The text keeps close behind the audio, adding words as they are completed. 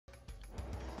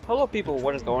Hello people,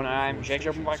 what is going on? I'm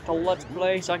JXJacob back to Let's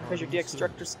Play Sonic Adventure DX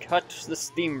Director's Cut, the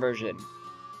Steam version.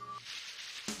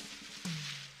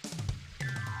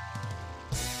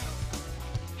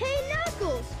 Hey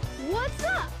Knuckles, what's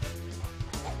up?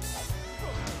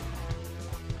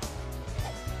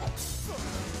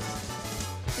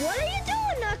 What are you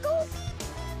doing, Knuckles?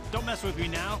 Don't mess with me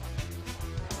now.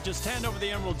 Just hand over the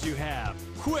emeralds you have.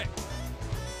 Quick!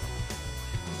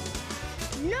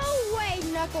 No way,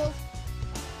 Knuckles.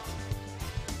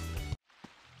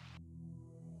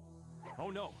 Oh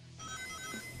no.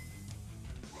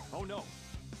 Oh no.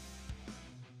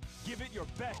 Give it your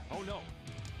best. Oh no.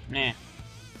 Nah.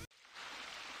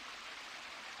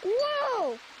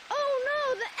 Whoa! Oh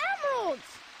no, the emeralds!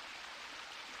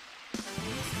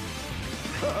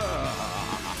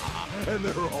 And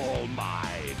they're all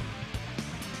mine.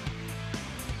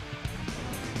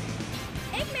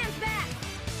 Eggman's back!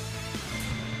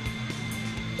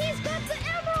 He's got the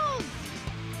emeralds!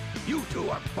 You two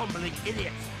are bumbling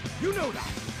idiots. You know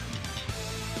that.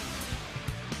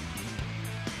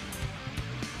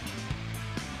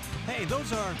 Hey,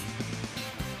 those are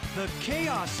the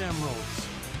Chaos Emeralds.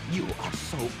 You are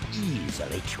so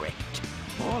easily tricked.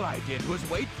 All I did was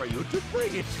wait for you to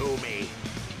bring it to me.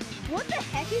 What the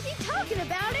heck is he talking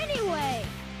about anyway?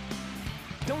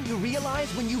 Don't you realize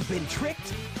when you've been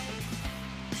tricked?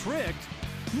 Tricked?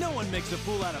 No one makes a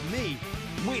fool out of me.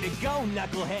 Way to go,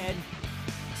 knucklehead!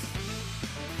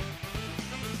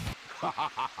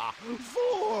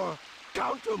 4!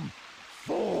 Count them!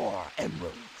 4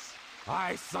 emeralds.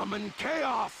 I summon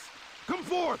chaos. Come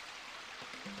forth!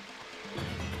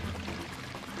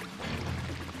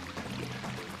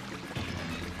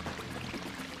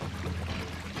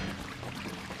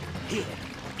 Here,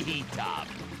 eat up.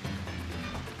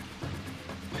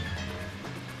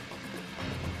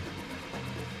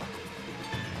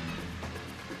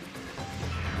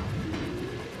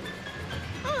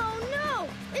 Oh no!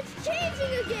 It's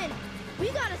changing again! We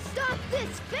gotta stop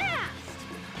this fast!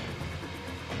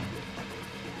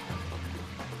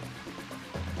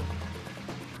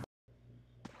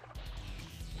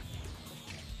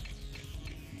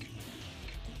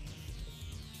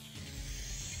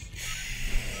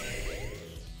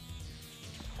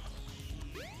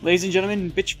 Ladies and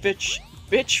gentlemen,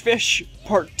 Bitch Fish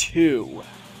Part 2.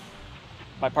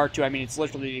 By Part 2, I mean it's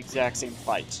literally the exact same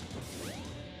fight.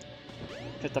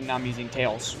 Except I'm now using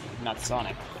Tails, not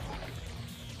Sonic.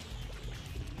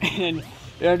 And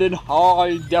in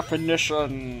high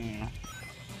definition.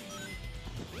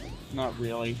 Not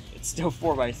really. It's still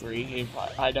 4x3.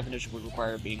 High definition would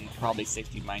require being probably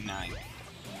 60x9.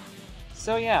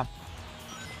 So yeah.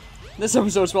 This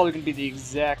episode is probably going to be the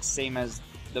exact same as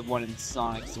the one in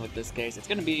Sonic's with this case. It's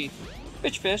going to be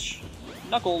Bitch Fish,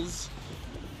 Knuckles,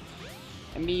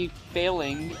 and me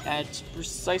failing at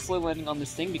precisely landing on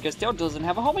this thing because Tail doesn't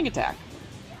have a homing attack.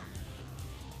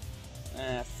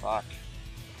 Fuck.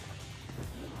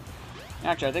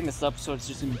 Actually, I think this episode's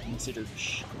just gonna be considered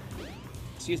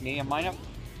excuse me, am I not...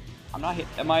 I'm not hit...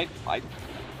 Am I...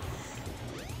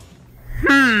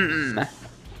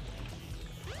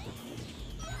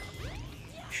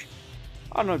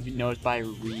 I don't know if you noticed, but I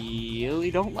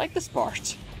really don't like this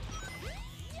part.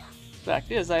 Fact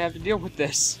is, I have to deal with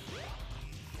this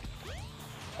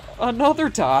another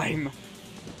time.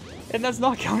 And that's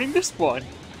not counting this one.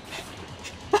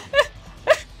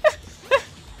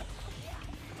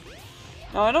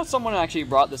 Now, I know someone actually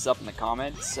brought this up in the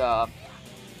comments, that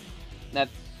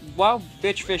while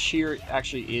Bitch Fish here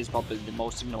actually is probably the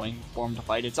most annoying form to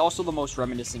fight, it's also the most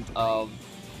reminiscent of,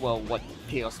 well, what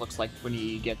Tails looks like when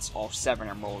he gets all 7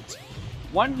 emeralds.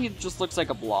 1, he just looks like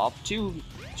a blob. 0,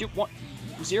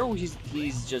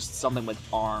 he's just something with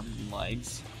arms and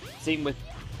legs. Same with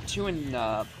 2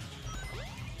 and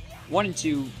 1 and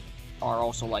 2 are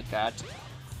also like that.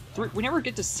 3, we never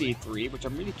get to see 3, which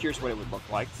I'm really curious what it would look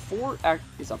like. 4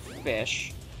 is a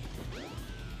fish.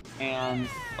 And,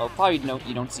 oh, probably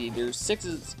you don't see. There's 6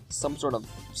 is some sort of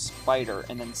spider,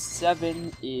 and then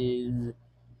 7 is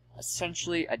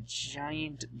essentially a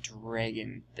giant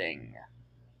dragon thing.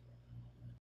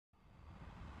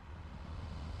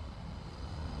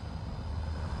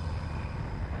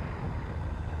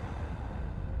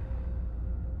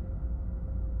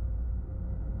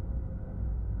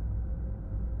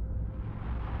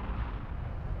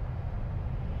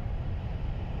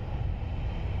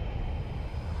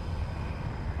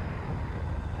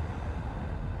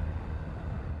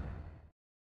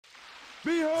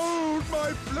 Behold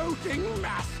my floating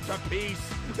masterpiece,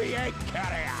 the Egg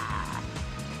Carrier!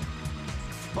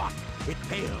 But it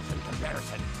pales in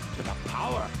comparison to the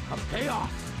power of chaos.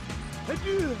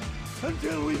 Adieu,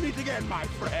 Until we meet again, my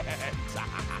friends.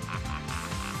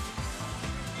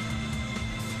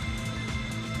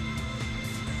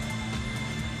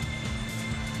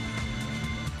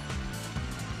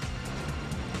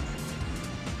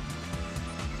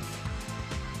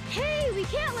 Hey, we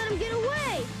can't let him get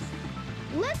away!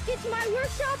 Let's get to my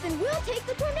workshop and we'll take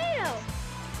the tornado!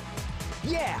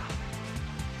 Yeah!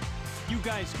 You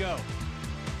guys go.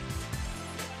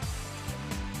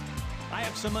 I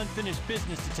have some unfinished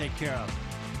business to take care of.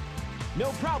 No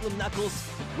problem, Knuckles.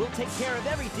 We'll take care of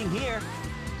everything here.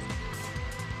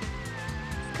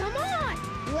 Come on!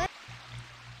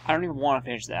 I don't even want to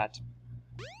finish that.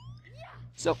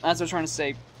 So, as I was trying to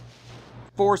say,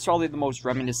 4 is probably the most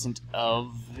reminiscent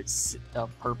of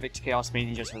Perfect Chaos,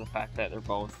 mainly just for the fact that they're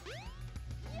both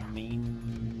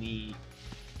mainly...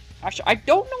 Actually, I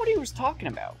don't know what he was talking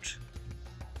about.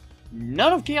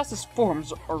 None of Chaos's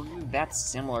forms are really that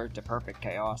similar to Perfect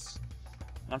Chaos.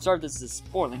 And I'm sorry if this is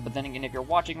spoiling, but then again, if you're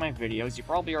watching my videos, you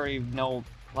probably already know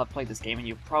I've played this game, and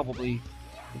you probably...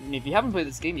 And if you haven't played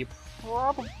this game, you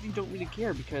probably don't really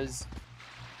care, because...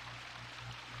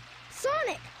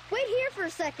 Sonic! Wait here for a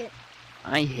second!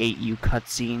 I hate you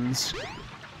cutscenes.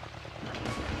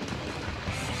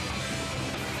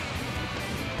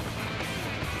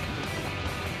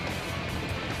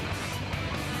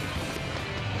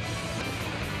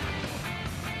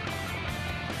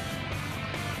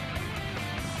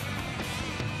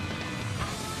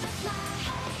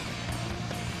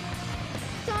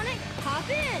 Sonic, hop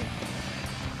in!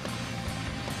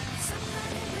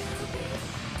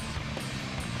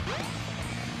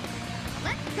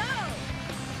 Let's go!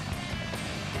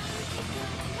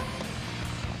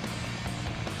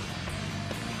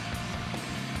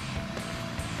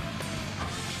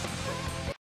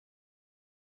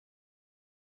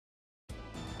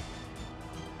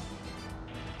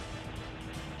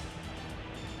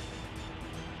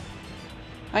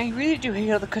 I really do hate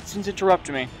how the cutscenes interrupt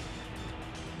me.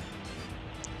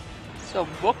 So,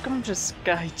 welcome to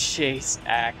Sky Chase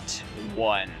Act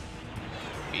 1.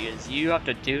 Because you have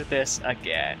to do this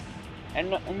again.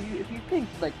 And if you think,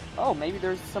 like, oh, maybe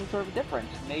there's some sort of difference.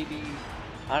 Maybe,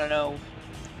 I don't know,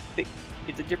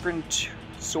 it's a different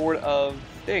sort of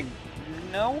thing.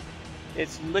 No,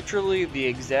 it's literally the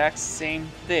exact same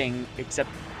thing, except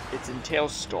it's in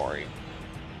Tails' story.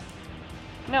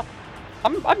 Now,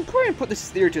 I'm going to put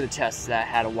this theory to the test that I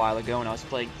had a while ago, and I was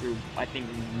playing through, I think,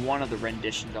 one of the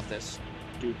renditions of this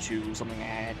due to something I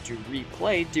had to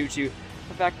replay due to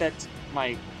the fact that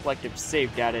my collective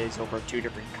save data is over 2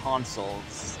 different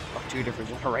consoles of 2 different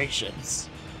generations.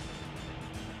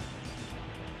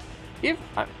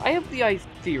 I have the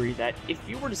theory that if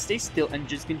you were to stay still and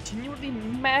just continually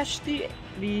mash the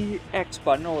X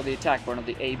button or the attack button or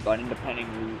the A button, depending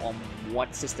on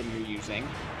what system you're using,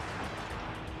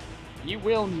 you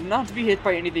will not be hit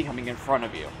by anything coming in front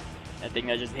of you. That thing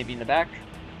that just hit me in the back,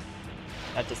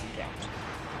 that doesn't count.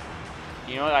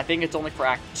 You know, I think it's only for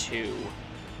Act 2.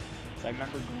 So I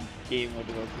remember being able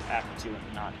to go through Act 2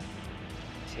 and not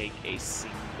take a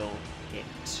single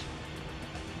hit.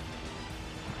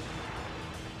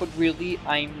 But really,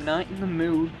 I'm not in the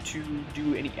mood to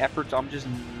do any efforts. I'm just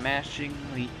mashing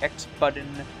the X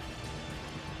button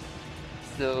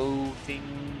so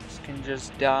things can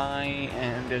just die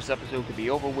and this episode could be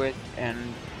over with, and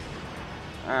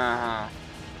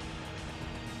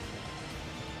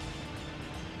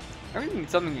everything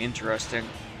something interesting.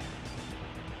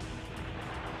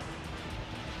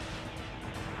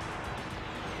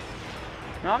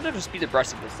 Now I'm gonna speed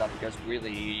abreast of this stuff because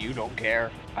really you don't care.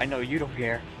 I know you don't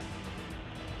care.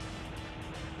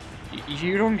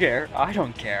 You don't care. I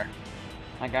don't care.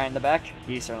 My guy in the back,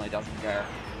 he certainly doesn't care.